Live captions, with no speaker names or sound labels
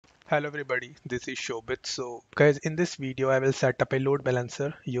Hello everybody, this is Shobhit. So guys, in this video I will set up a load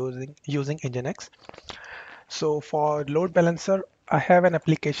balancer using NGINX. So for load balancer, I have an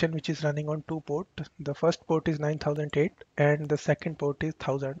application which is running on two port. The first port is 9008 and the second port is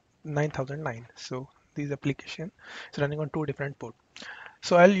 9009. So this application is running on two different ports.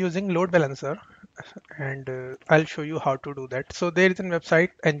 So I'll using load balancer and I'll show you how to do that. So there is a website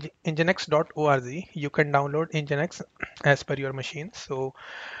nginx.org. You can download nginx as per your machine. So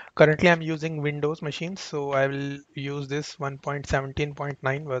currently I'm using Windows machine, so I will use this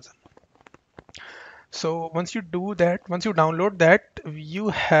 1.17.9 version. So once you download that, you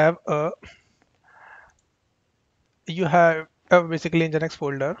have a basically Nginx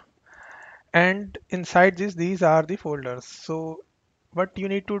folder, and inside this these are the folders. So what you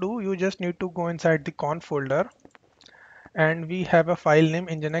need to do, you just need to go inside the conf folder, and we have a file name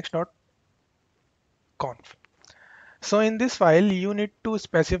nginx.conf. So in this file, you need to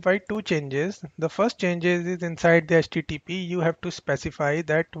specify two changes. The first changes is inside the HTTP. You have to specify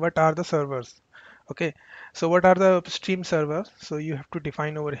that what are the servers. Okay, so what are the stream servers? So you have to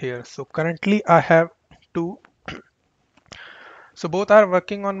define over here. So currently I have two. So both are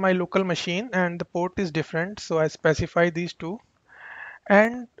working on my local machine and the port is different. So I specify these two.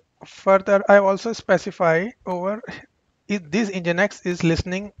 And further, I also specify over if this Nginx is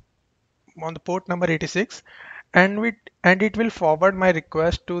listening on the port number 86 and it will forward my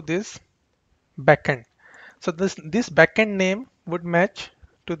request to this backend. So this backend name would match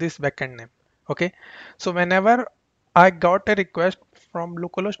to this backend name. Okay. So whenever I got a request from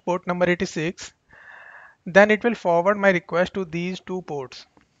localhost port number 86, then it will forward my request to these two ports.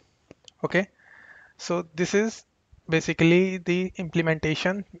 Okay. So this is basically the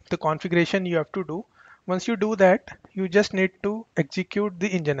implementation, the configuration you have to do. Once you do that, you just need to execute the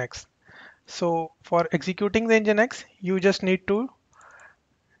Nginx. So for executing the Nginx, you just need to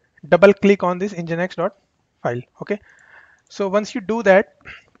double click on this nginx.file. Okay. So once you do that,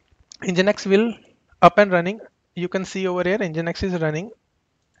 Nginx will up and running. You can see over here Nginx is running.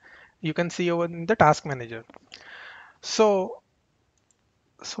 You can see over in the task manager. So,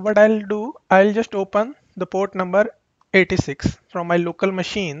 so what I'll do, I'll just open the port number 86 from my local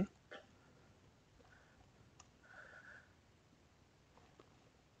machine.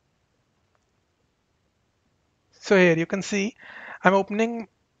 So here you can see I'm opening,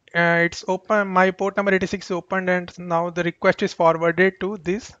 it's open, my port number 86 is opened and now the request is forwarded to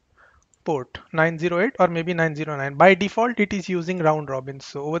this port 908 or maybe 909. By default it is using round robin.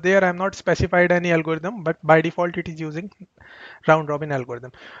 So over there I'm not specified any algorithm, but by default it is using round robin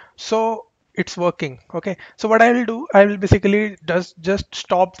algorithm. So it's working. Okay, so what I will do, I will basically just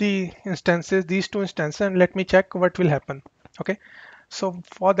stop the instances, these two instances, and let me check what will happen. Okay, so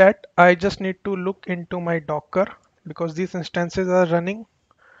for that I just need to look into my Docker because these instances are running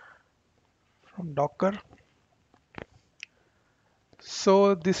from Docker.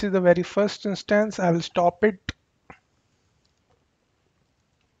 So this is the very first instance. I will stop it,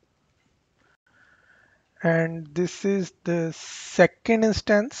 and this is the second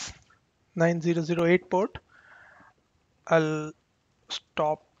instance, 9008 port. I'll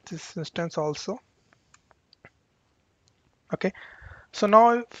stop this instance also. Okay, so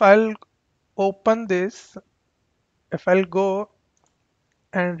now if I'll open this, if I'll go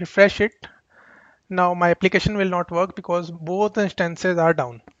and refresh it, now my application will not work because both instances are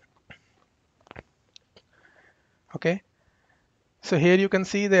down. Okay, so here you can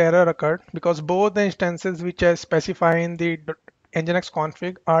see the error occurred because both the instances which I specify in the nginx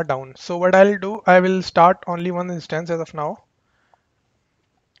config are down. So what I'll do, I will start only one instance as of now.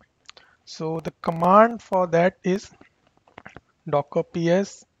 So the command for that is docker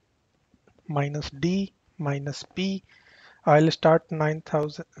ps -d -p. I'll start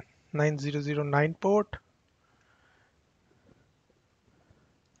 9009 port.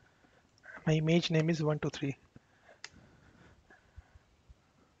 My image name is 123.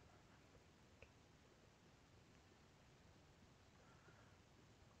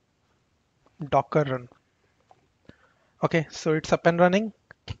 Docker run. Okay, so it's up and running.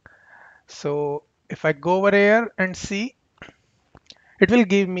 So if I go over here and see, it will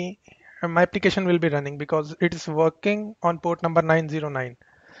give me my application will be running because it is working on port number 909.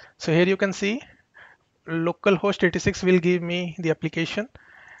 So here you can see localhost 86 will give me the application,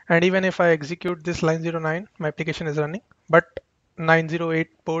 and even if I execute this line 09, my application is running, but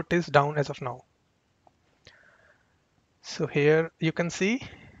 908 port is down as of now. So here you can see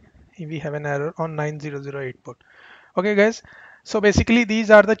we have an error on 9008 port. Okay guys, so basically these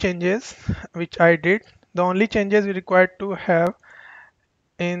are the changes which I did. The only changes we required to have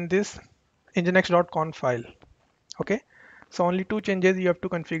in this nginx.conf file. Okay, So only two changes you have to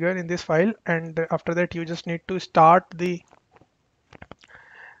configure in this file, and after that you just need to start the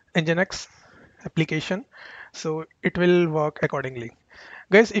NGINX application, so it will work accordingly.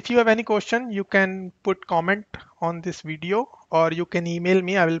 Guys, if you have any question, you can put comment on this video or you can email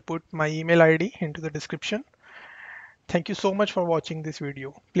me. I will put my email ID into the description. Thank you so much for watching this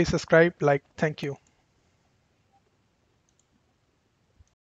video. Please subscribe, like, thank you.